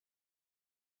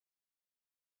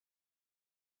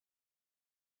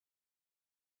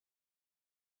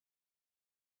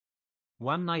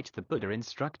One night the Buddha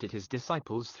instructed his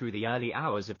disciples through the early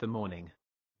hours of the morning.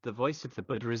 The voice of the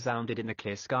Buddha resounded in the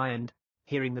clear sky and,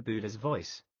 hearing the Buddha's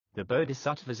voice, the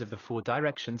Bodhisattvas of the four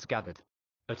directions gathered.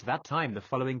 At that time the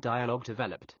following dialogue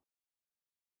developed.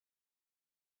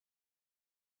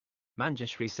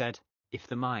 Manjushri said, if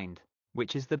the mind,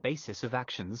 which is the basis of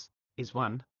actions, is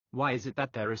one, why is it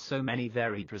that there are so many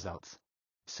varied results?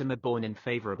 Some are born in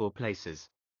favorable places.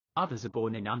 Others are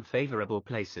born in unfavorable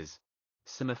places.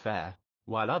 Some are fair,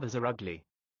 while others are ugly.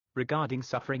 Regarding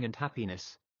suffering and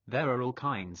happiness, there are all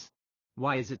kinds.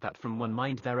 Why is it that from one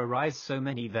mind there arise so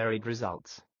many varied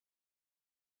results?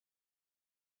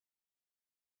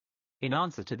 In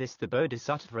answer to this the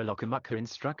Bodhisattva Lokamukha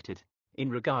instructed, in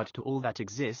regard to all that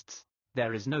exists,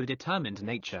 there is no determined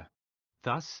nature.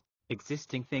 Thus,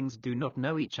 existing things do not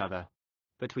know each other.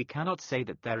 But we cannot say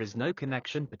that there is no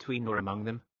connection between or among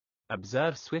them.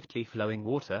 Observe swiftly flowing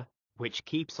water, which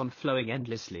keeps on flowing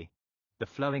endlessly. The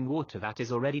flowing water that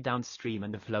is already downstream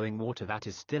and the flowing water that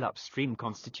is still upstream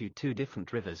constitute two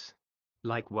different rivers.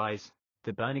 Likewise,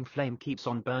 the burning flame keeps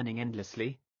on burning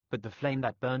endlessly, but the flame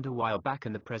that burned a while back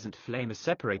and the present flame are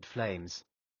separate flames.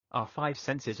 Our five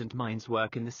senses and minds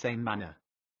work in the same manner.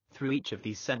 Through each of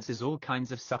these senses all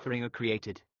kinds of suffering are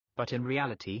created, but in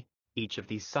reality, each of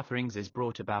these sufferings is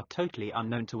brought about totally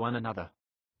unknown to one another.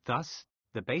 Thus,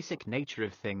 the basic nature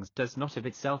of things does not of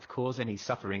itself cause any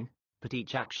suffering, but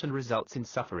each action results in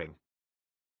suffering.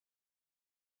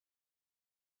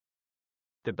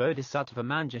 The Bodhisattva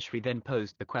Manjushri then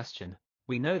posed the question,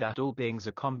 we know that all beings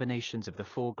are combinations of the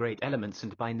four great elements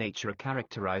and by nature are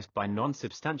characterized by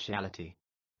non-substantiality.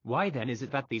 Why then is it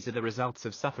that these are the results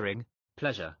of suffering,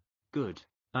 pleasure, good,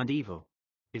 and evil?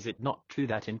 Is it not true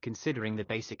that in considering the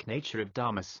basic nature of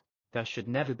dharmas, there should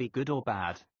never be good or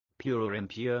bad, pure or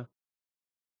impure?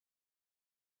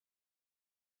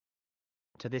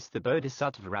 To this the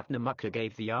Bodhisattva Ratnamukha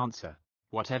gave the answer,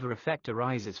 whatever effect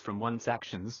arises from one's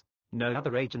actions, no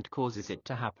other agent causes it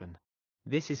to happen.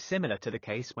 This is similar to the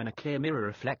case when a clear mirror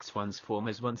reflects one's form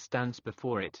as one stands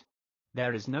before it.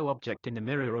 There is no object in the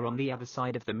mirror or on the other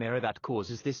side of the mirror that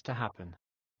causes this to happen.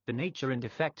 The nature and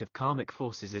effect of karmic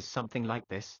forces is something like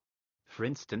this. For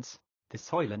instance, the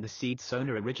soil and the seed sown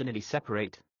are originally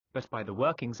separate, but by the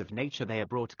workings of nature they are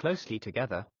brought closely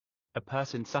together. A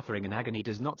person suffering in agony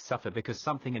does not suffer because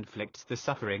something inflicts the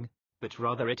suffering, but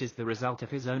rather it is the result of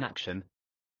his own action.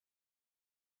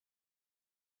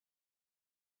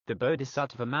 The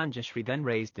Bodhisattva Manjushri then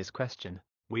raised this question,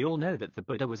 we all know that the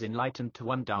Buddha was enlightened to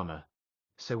one Dharma.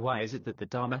 So why is it that the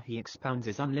Dharma he expounds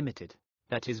is unlimited,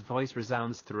 that his voice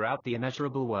resounds throughout the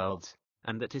immeasurable worlds,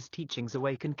 and that his teachings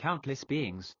awaken countless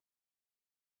beings?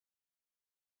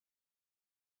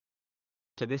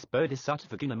 To this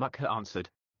Bodhisattva Gunamukha answered,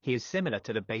 he is similar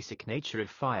to the basic nature of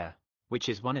fire, which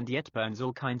is one and yet burns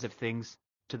all kinds of things,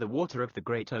 to the water of the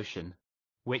great ocean,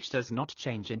 which does not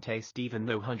change in taste even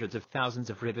though hundreds of thousands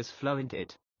of rivers flow into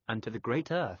it, and to the great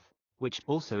earth, which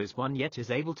also is one yet is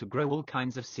able to grow all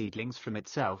kinds of seedlings from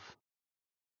itself.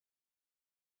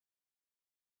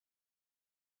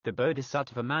 The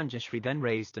Bodhisattva Manjushri then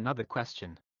raised another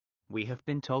question. We have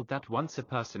been told that once a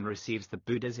person receives the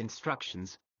Buddha's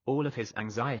instructions, all of his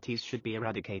anxieties should be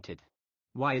eradicated.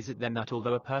 Why is it then that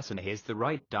although a person hears the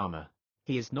right Dharma,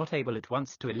 he is not able at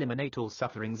once to eliminate all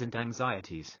sufferings and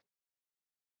anxieties?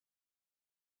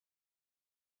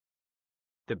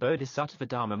 The Bodhisattva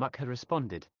Dharmamukha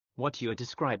responded, what you are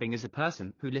describing is a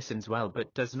person who listens well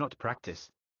but does not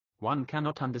practice. One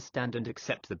cannot understand and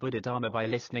accept the Buddha Dharma by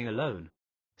listening alone.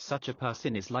 Such a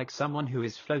person is like someone who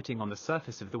is floating on the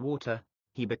surface of the water.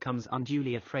 He becomes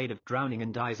unduly afraid of drowning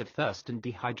and dies of thirst and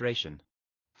dehydration.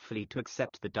 Fully to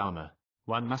accept the Dharma,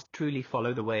 one must truly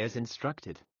follow the way as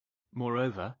instructed.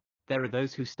 Moreover, there are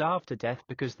those who starve to death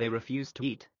because they refuse to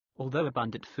eat, although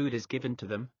abundant food is given to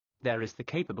them. There is the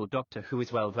capable doctor who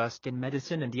is well versed in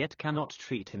medicine and yet cannot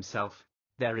treat himself.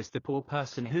 There is the poor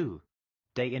person who,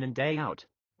 day in and day out,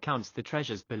 counts the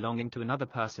treasures belonging to another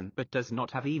person but does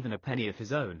not have even a penny of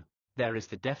his own. There is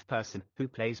the deaf person who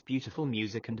plays beautiful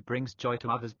music and brings joy to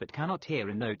others but cannot hear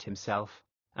a note himself.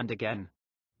 And again,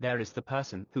 there is the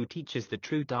person who teaches the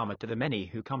true Dharma to the many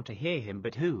who come to hear him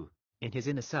but who, in his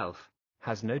inner self,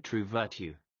 has no true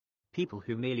virtue. People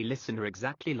who merely listen are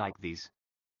exactly like these.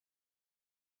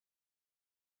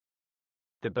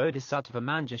 The Bodhisattva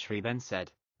Manjushri then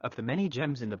said, of the many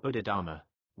gems in the Buddha Dharma,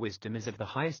 wisdom is of the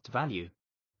highest value.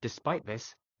 Despite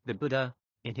this, the Buddha,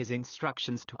 in his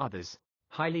instructions to others,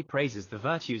 highly praises the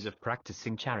virtues of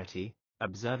practicing charity,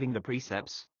 observing the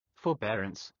precepts,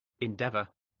 forbearance, endeavor,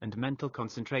 and mental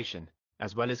concentration,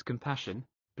 as well as compassion,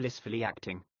 blissfully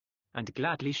acting, and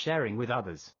gladly sharing with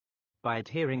others. By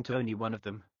adhering to only one of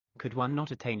them, Could one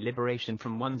not attain liberation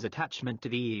from one's attachment to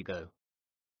the ego?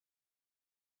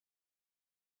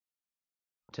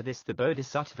 To this the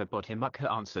Bodhisattva Bodhimukha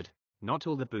answered, not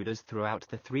all the Buddhas throughout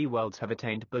the three worlds have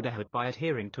attained Buddhahood by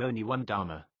adhering to only one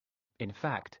Dharma. In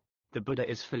fact, the Buddha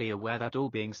is fully aware that all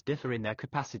beings differ in their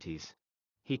capacities.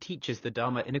 He teaches the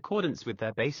Dharma in accordance with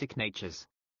their basic natures.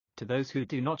 To those who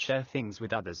do not share things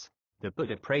with others, the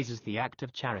Buddha praises the act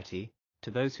of charity.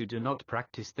 To those who do not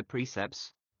practice the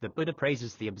precepts, the Buddha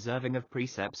praises the observing of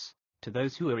precepts. To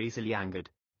those who are easily angered,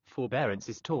 forbearance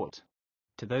is taught.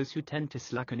 To those who tend to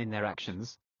slacken in their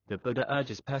actions, the Buddha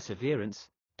urges perseverance.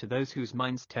 To those whose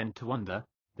minds tend to wander,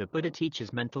 the Buddha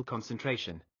teaches mental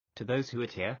concentration. To those who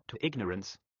adhere to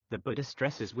ignorance, the Buddha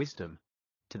stresses wisdom.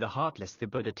 To the heartless the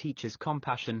Buddha teaches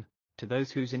compassion. To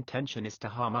those whose intention is to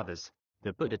harm others,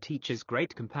 the Buddha teaches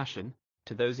great compassion.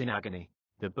 To those in agony,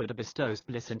 the Buddha bestows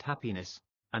bliss and happiness.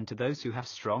 And to those who have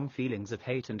strong feelings of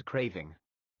hate and craving,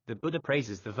 the Buddha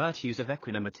praises the virtues of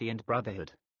equanimity and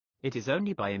brotherhood. It is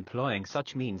only by employing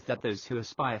such means that those who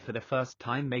aspire for the first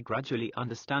time may gradually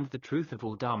understand the truth of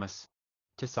all dharmas.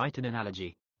 To cite an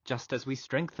analogy, just as we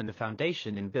strengthen the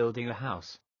foundation in building a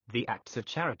house, the acts of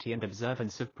charity and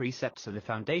observance of precepts are the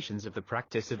foundations of the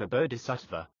practice of a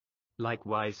bodhisattva.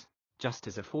 Likewise, just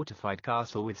as a fortified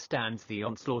castle withstands the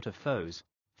onslaught of foes,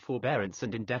 forbearance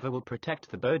and endeavor will protect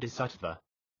the bodhisattva.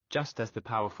 Just as the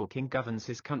powerful king governs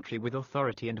his country with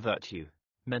authority and virtue,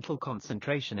 mental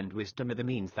concentration and wisdom are the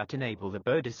means that enable the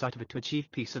bodhisattva to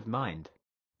achieve peace of mind.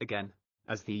 Again,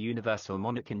 as the universal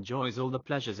monarch enjoys all the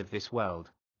pleasures of this world,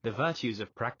 the virtues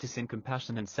of practicing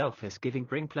compassion and selfless giving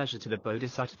bring pleasure to the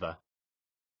bodhisattva.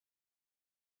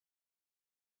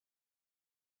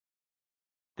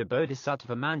 The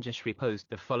Bodhisattva Manjushri posed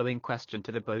the following question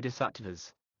to the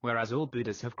bodhisattvas: whereas all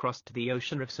Buddhas have crossed the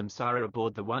ocean of samsara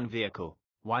aboard the one vehicle,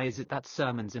 why is it that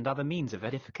sermons and other means of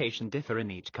edification differ in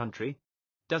each country?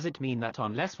 Does it mean that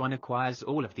unless one acquires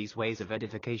all of these ways of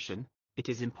edification, it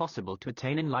is impossible to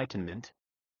attain enlightenment?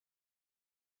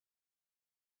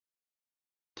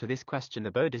 To this question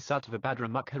the Bodhisattva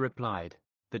Bhadramukha replied,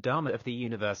 the Dharma of the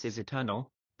universe is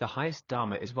eternal, the highest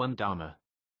Dharma is one Dharma.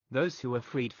 Those who are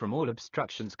freed from all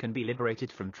obstructions can be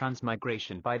liberated from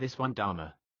transmigration by this one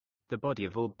Dharma. The body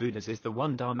of all Buddhas is the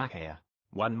one Dharmakaya,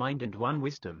 one mind and one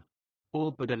wisdom.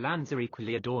 All Buddha lands are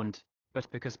equally adorned, but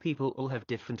because people all have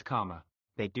different karma,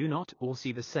 they do not all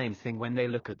see the same thing when they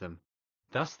look at them.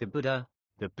 Thus the Buddha,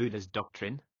 the Buddha's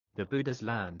doctrine, the Buddha's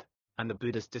land, and the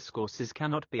Buddha's discourses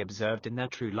cannot be observed in their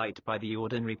true light by the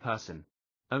ordinary person.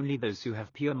 Only those who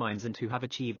have pure minds and who have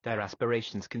achieved their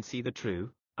aspirations can see the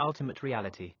true, ultimate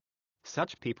reality.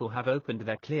 Such people have opened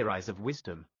their clear eyes of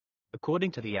wisdom.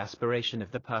 According to the aspiration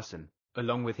of the person,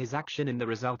 along with his action and the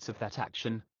results of that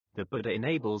action, the Buddha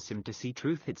enables him to see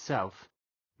truth itself.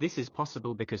 This is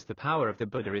possible because the power of the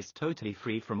Buddha is totally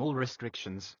free from all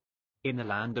restrictions. In the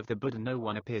land of the Buddha no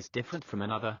one appears different from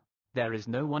another. There is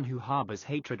no one who harbors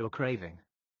hatred or craving.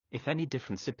 If any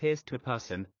difference appears to a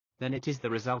person, then it is the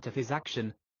result of his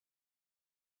action.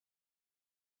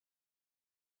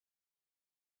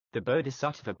 The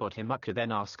Bodhisattva Bodhimukha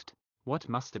then asked, what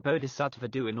must a bodhisattva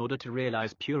do in order to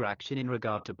realize pure action in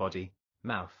regard to body,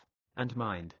 mouth, and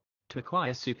mind, to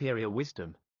acquire superior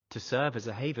wisdom, to serve as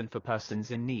a haven for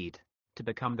persons in need, to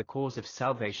become the cause of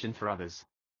salvation for others,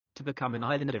 to become an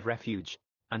island of refuge,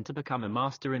 and to become a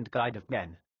master and guide of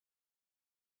men?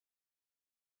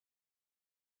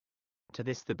 To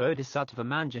this the Bodhisattva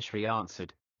Manjushri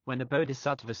answered, when a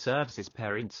bodhisattva serves his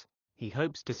parents, he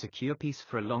hopes to secure peace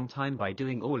for a long time by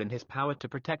doing all in his power to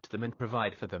protect them and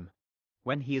provide for them.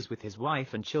 When he is with his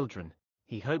wife and children,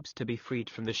 he hopes to be freed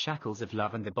from the shackles of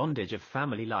love and the bondage of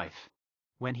family life.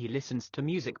 When he listens to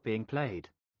music being played,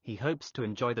 he hopes to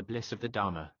enjoy the bliss of the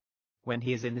Dharma. When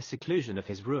he is in the seclusion of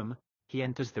his room, he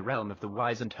enters the realm of the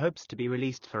wise and hopes to be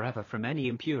released forever from any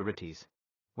impurities.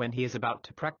 When he is about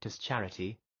to practice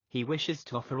charity, he wishes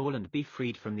to offer all and be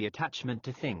freed from the attachment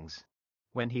to things.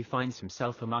 When he finds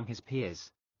himself among his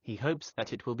peers, he hopes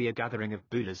that it will be a gathering of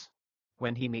Buddhas.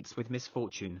 When he meets with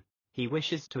misfortune, he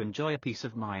wishes to enjoy a peace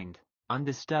of mind,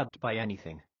 undisturbed by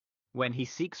anything. When he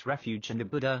seeks refuge in the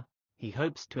Buddha, he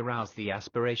hopes to arouse the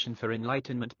aspiration for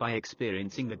enlightenment by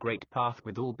experiencing the great path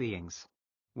with all beings.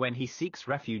 When he seeks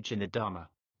refuge in the Dharma,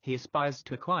 he aspires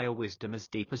to acquire wisdom as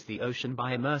deep as the ocean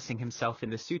by immersing himself in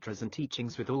the sutras and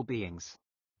teachings with all beings.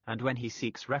 And when he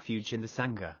seeks refuge in the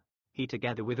Sangha, he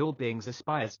together with all beings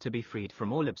aspires to be freed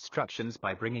from all obstructions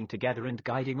by bringing together and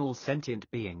guiding all sentient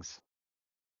beings.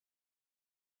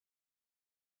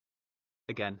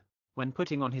 Again, when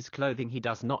putting on his clothing he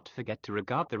does not forget to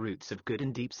regard the roots of good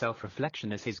and deep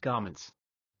self-reflection as his garments.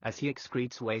 As he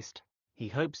excretes waste, he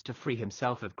hopes to free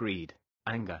himself of greed.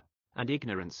 anger, and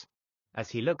ignorance. As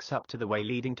he looks up to the way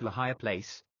leading to a higher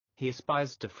place, he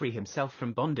aspires to free himself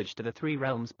from bondage to the three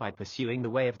realms by pursuing the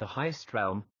way of the highest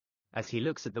realm. As he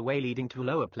looks at the way leading to a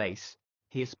lower place,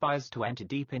 he aspires to enter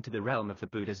deep into the realm of the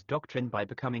Buddha's doctrine by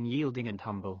becoming yielding and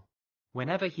humble.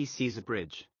 Whenever he sees a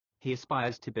bridge, he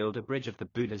aspires to build a bridge of the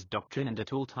Buddha's doctrine and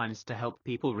at all times to help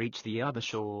people reach the other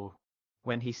shore.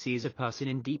 When he sees a person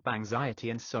in deep anxiety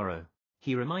and sorrow,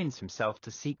 he reminds himself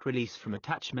to seek release from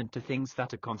attachment to things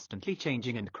that are constantly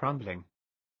changing and crumbling.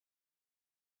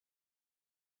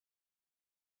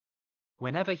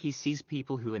 Whenever he sees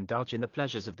people who indulge in the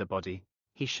pleasures of the body,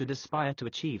 he should aspire to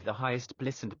achieve the highest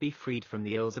bliss and be freed from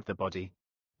the ills of the body.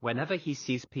 Whenever he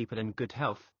sees people in good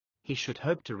health, he should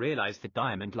hope to realize the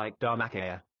diamond-like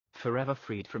Dharmakaya, forever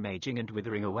freed from aging and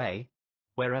withering away.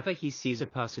 Wherever he sees a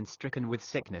person stricken with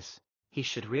sickness, he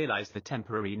should realize the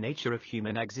temporary nature of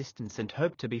human existence and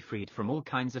hope to be freed from all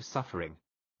kinds of suffering.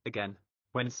 Again,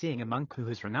 when seeing a monk who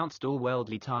has renounced all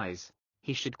worldly ties,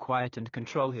 he should quiet and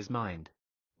control his mind.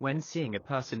 When seeing a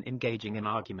person engaging in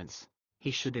arguments,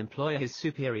 he should employ his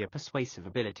superior persuasive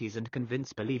abilities and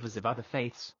convince believers of other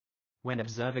faiths. When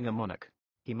observing a monarch,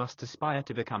 he must aspire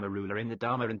to become a ruler in the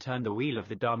Dharma and turn the wheel of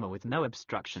the Dharma with no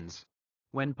obstructions.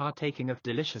 When partaking of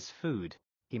delicious food,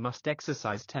 he must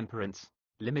exercise temperance,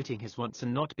 limiting his wants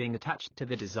and not being attached to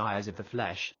the desires of the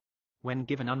flesh. When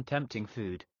given untempting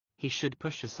food, he should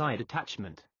push aside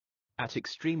attachment. At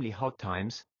extremely hot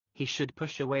times, he should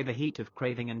push away the heat of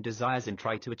craving and desires and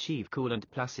try to achieve cool and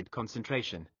placid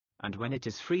concentration, and when it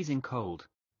is freezing cold,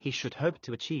 he should hope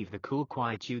to achieve the cool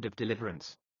quietude of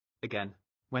deliverance. Again,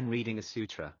 when reading a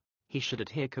sutra, he should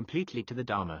adhere completely to the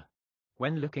Dharma.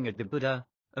 When looking at the Buddha,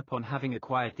 upon having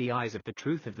acquired the eyes of the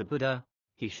truth of the Buddha,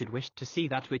 he should wish to see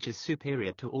that which is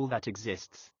superior to all that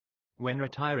exists. When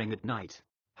retiring at night,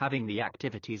 having the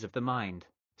activities of the mind,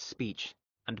 speech,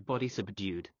 and body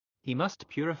subdued, he must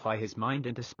purify his mind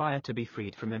and aspire to be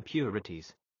freed from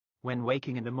impurities. When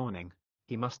waking in the morning,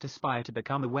 he must aspire to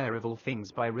become aware of all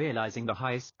things by realizing the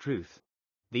highest truth.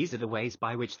 These are the ways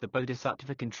by which the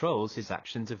Bodhisattva controls his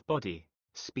actions of body,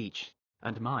 speech,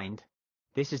 and mind.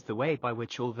 This is the way by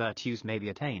which all virtues may be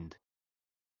attained.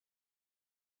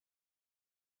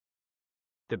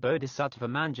 The Bodhisattva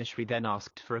Manjushri then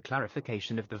asked for a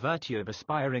clarification of the virtue of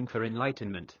aspiring for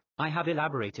enlightenment. I have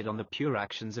elaborated on the pure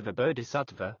actions of a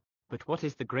Bodhisattva, but what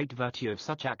is the great virtue of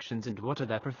such actions and what are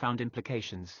their profound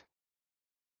implications?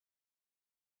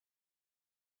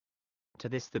 To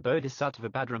this the Bodhisattva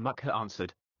Bhadramukha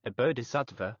answered, a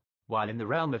Bodhisattva, while in the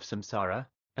realm of samsara,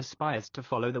 aspires to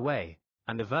follow the way,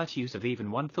 and the virtues of even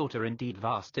one thought are indeed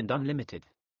vast and unlimited.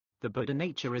 The Buddha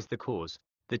nature is the cause,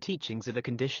 the teachings are the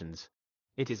conditions.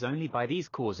 It is only by these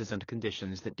causes and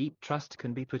conditions that deep trust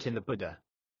can be put in the Buddha.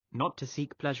 Not to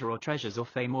seek pleasure or treasures or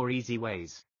fame or easy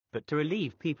ways, but to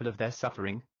relieve people of their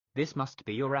suffering, this must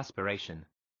be your aspiration.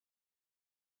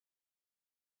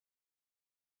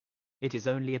 It is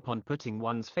only upon putting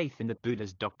one's faith in the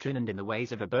Buddha's doctrine and in the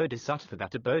ways of a Bodhisattva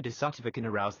that a Bodhisattva can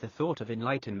arouse the thought of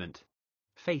enlightenment.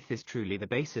 Faith is truly the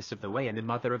basis of the way and the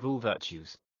mother of all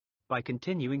virtues. By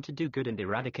continuing to do good and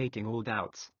eradicating all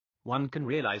doubts, one can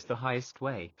realize the highest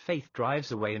way. Faith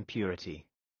drives away impurity.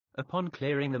 Upon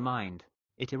clearing the mind,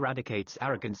 it eradicates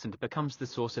arrogance and becomes the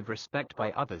source of respect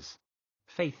by others.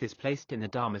 Faith is placed in the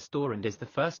Dharma store and is the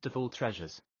first of all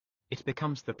treasures. It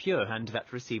becomes the pure hand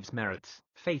that receives merits.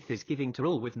 Faith is giving to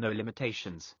all with no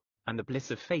limitations, and the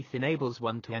bliss of faith enables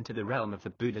one to enter the realm of the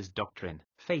Buddha's doctrine.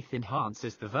 Faith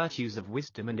enhances the virtues of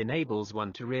wisdom and enables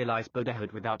one to realize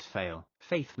Buddhahood without fail.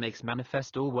 Faith makes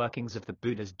manifest all workings of the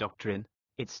Buddha's doctrine.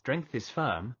 Its strength is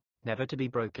firm, never to be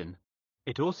broken.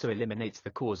 It also eliminates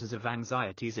the causes of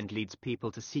anxieties and leads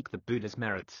people to seek the Buddha's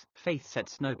merits. Faith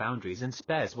sets no boundaries and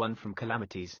spares one from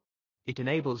calamities. It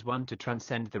enables one to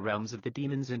transcend the realms of the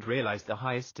demons and realize the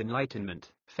highest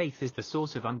enlightenment. Faith is the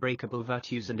source of unbreakable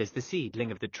virtues and is the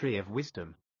seedling of the tree of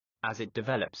wisdom. As it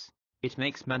develops, it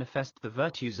makes manifest the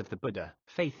virtues of the Buddha.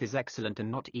 Faith is excellent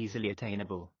and not easily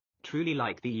attainable, truly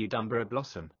like the Udumbara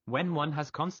blossom. When one has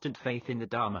constant faith in the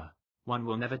Dharma, one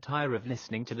will never tire of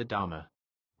listening to the Dharma.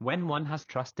 When one has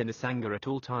trust in the Sangha at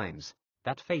all times,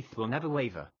 that faith will never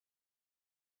waver.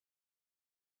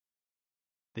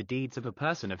 The deeds of a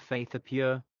person of faith are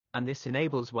pure, and this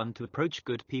enables one to approach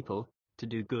good people, to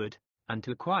do good, and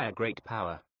to acquire great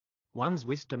power. One's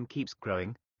wisdom keeps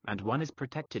growing, and one is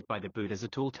protected by the Buddhas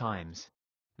at all times.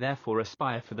 Therefore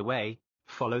aspire for the way,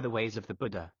 follow the ways of the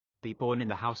Buddha, be born in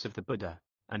the house of the Buddha,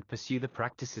 and pursue the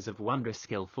practices of wondrous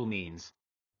skillful means.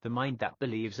 The mind that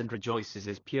believes and rejoices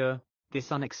is pure. This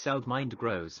unexcelled mind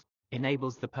grows,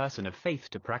 enables the person of faith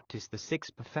to practice the 6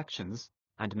 perfections,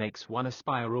 and makes one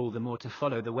aspire all the more to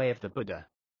follow the way of the Buddha.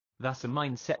 Thus a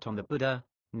mind set on the Buddha,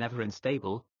 never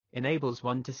unstable, enables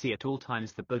one to see at all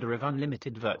times the Buddha of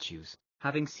unlimited virtues.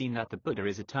 Having seen that the Buddha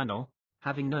is eternal,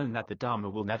 having known that the Dharma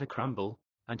will never crumble,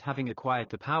 and having acquired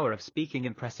the power of speaking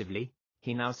impressively,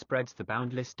 he now spreads the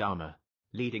boundless Dharma,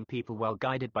 leading people well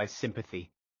guided by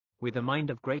sympathy. With a mind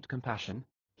of great compassion,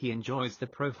 he enjoys the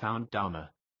profound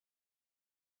Dharma.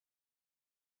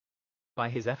 By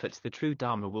his efforts the true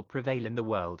Dharma will prevail in the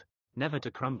world, never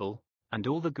to crumble, and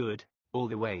all the good, all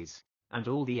the ways, and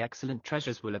all the excellent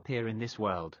treasures will appear in this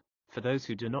world, for those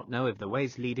who do not know of the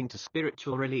ways leading to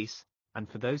spiritual release, and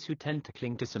for those who tend to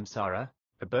cling to samsara.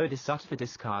 A bodhisattva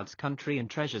discards country and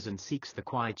treasures and seeks the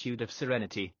quietude of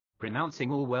serenity,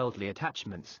 renouncing all worldly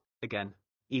attachments. Again,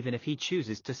 even if he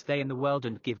chooses to stay in the world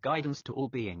and give guidance to all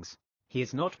beings, he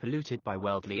is not polluted by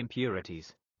worldly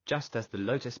impurities, just as the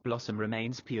lotus blossom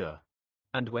remains pure.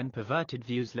 And when perverted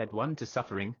views led one to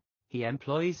suffering, he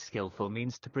employs skillful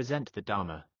means to present the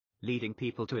Dharma, leading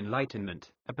people to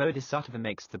enlightenment. A bodhisattva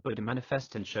makes the Buddha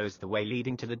manifest and shows the way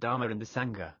leading to the Dharma and the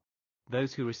Sangha.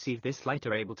 Those who receive this light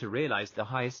are able to realize the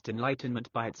highest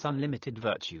enlightenment by its unlimited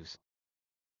virtues.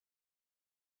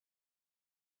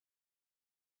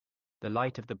 The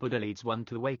light of the Buddha leads one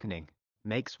to awakening,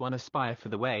 makes one aspire for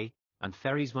the way, and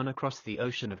ferries one across the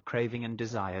ocean of craving and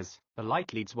desires. The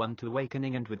light leads one to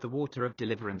awakening and with the water of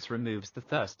deliverance removes the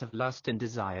thirst of lust and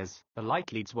desires. The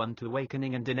light leads one to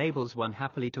awakening and enables one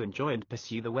happily to enjoy and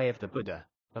pursue the way of the Buddha.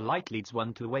 The light leads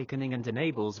one to awakening and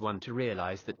enables one to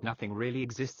realize that nothing really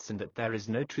exists and that there is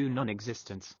no true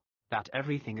non-existence, that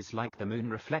everything is like the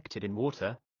moon reflected in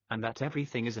water, and that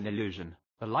everything is an illusion.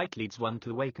 The light leads one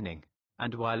to awakening,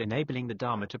 and while enabling the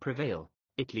Dharma to prevail,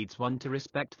 it leads one to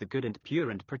respect the good and pure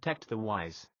and protect the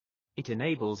wise. It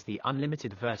enables the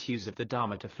unlimited virtues of the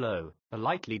Dharma to flow. The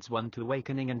light leads one to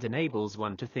awakening and enables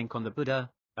one to think on the Buddha,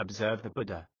 observe the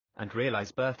Buddha, and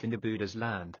realize birth in the Buddha's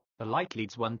land. The light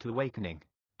leads one to awakening,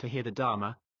 to hear the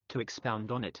Dharma, to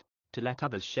expound on it, to let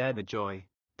others share the joy,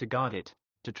 to guard it,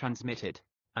 to transmit it,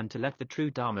 and to let the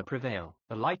true Dharma prevail.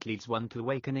 The light leads one to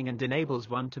awakening and enables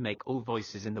one to make all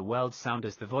voices in the world sound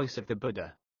as the voice of the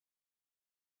Buddha.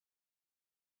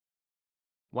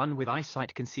 One with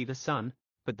eyesight can see the sun,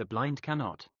 but the blind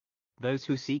cannot. Those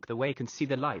who seek the way can see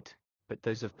the light, but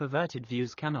those of perverted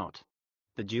views cannot.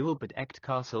 The jewel-bedecked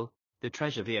castle, the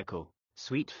treasure vehicle,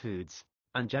 sweet foods,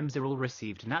 and gems are all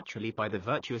received naturally by the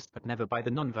virtuous but never by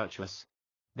the non-virtuous.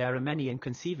 There are many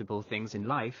inconceivable things in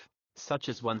life, such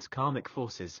as one's karmic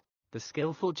forces, the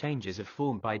skillful changes of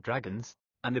form by dragons,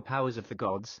 and the powers of the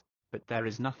gods, but there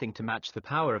is nothing to match the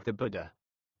power of the Buddha.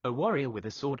 A warrior with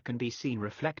a sword can be seen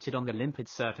reflected on the limpid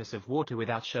surface of water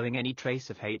without showing any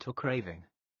trace of hate or craving.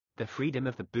 The freedom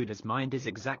of the Buddha's mind is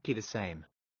exactly the same.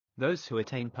 Those who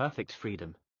attain perfect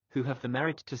freedom, who have the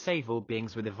merit to save all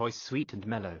beings with a voice sweet and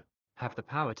mellow, have the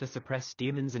power to suppress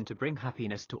demons and to bring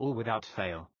happiness to all without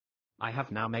fail. I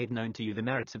have now made known to you the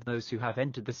merits of those who have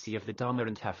entered the sea of the Dharma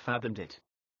and have fathomed it.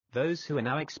 Those who are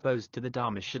now exposed to the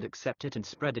Dharma should accept it and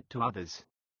spread it to others.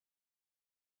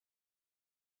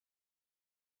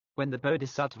 When the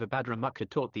Bodhisattva Bhadramukha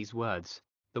taught these words,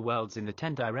 the worlds in the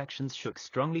 10 directions shook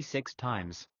strongly 6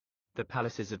 times. The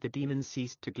palaces of the demons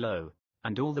ceased to glow,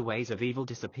 and all the ways of evil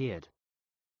disappeared.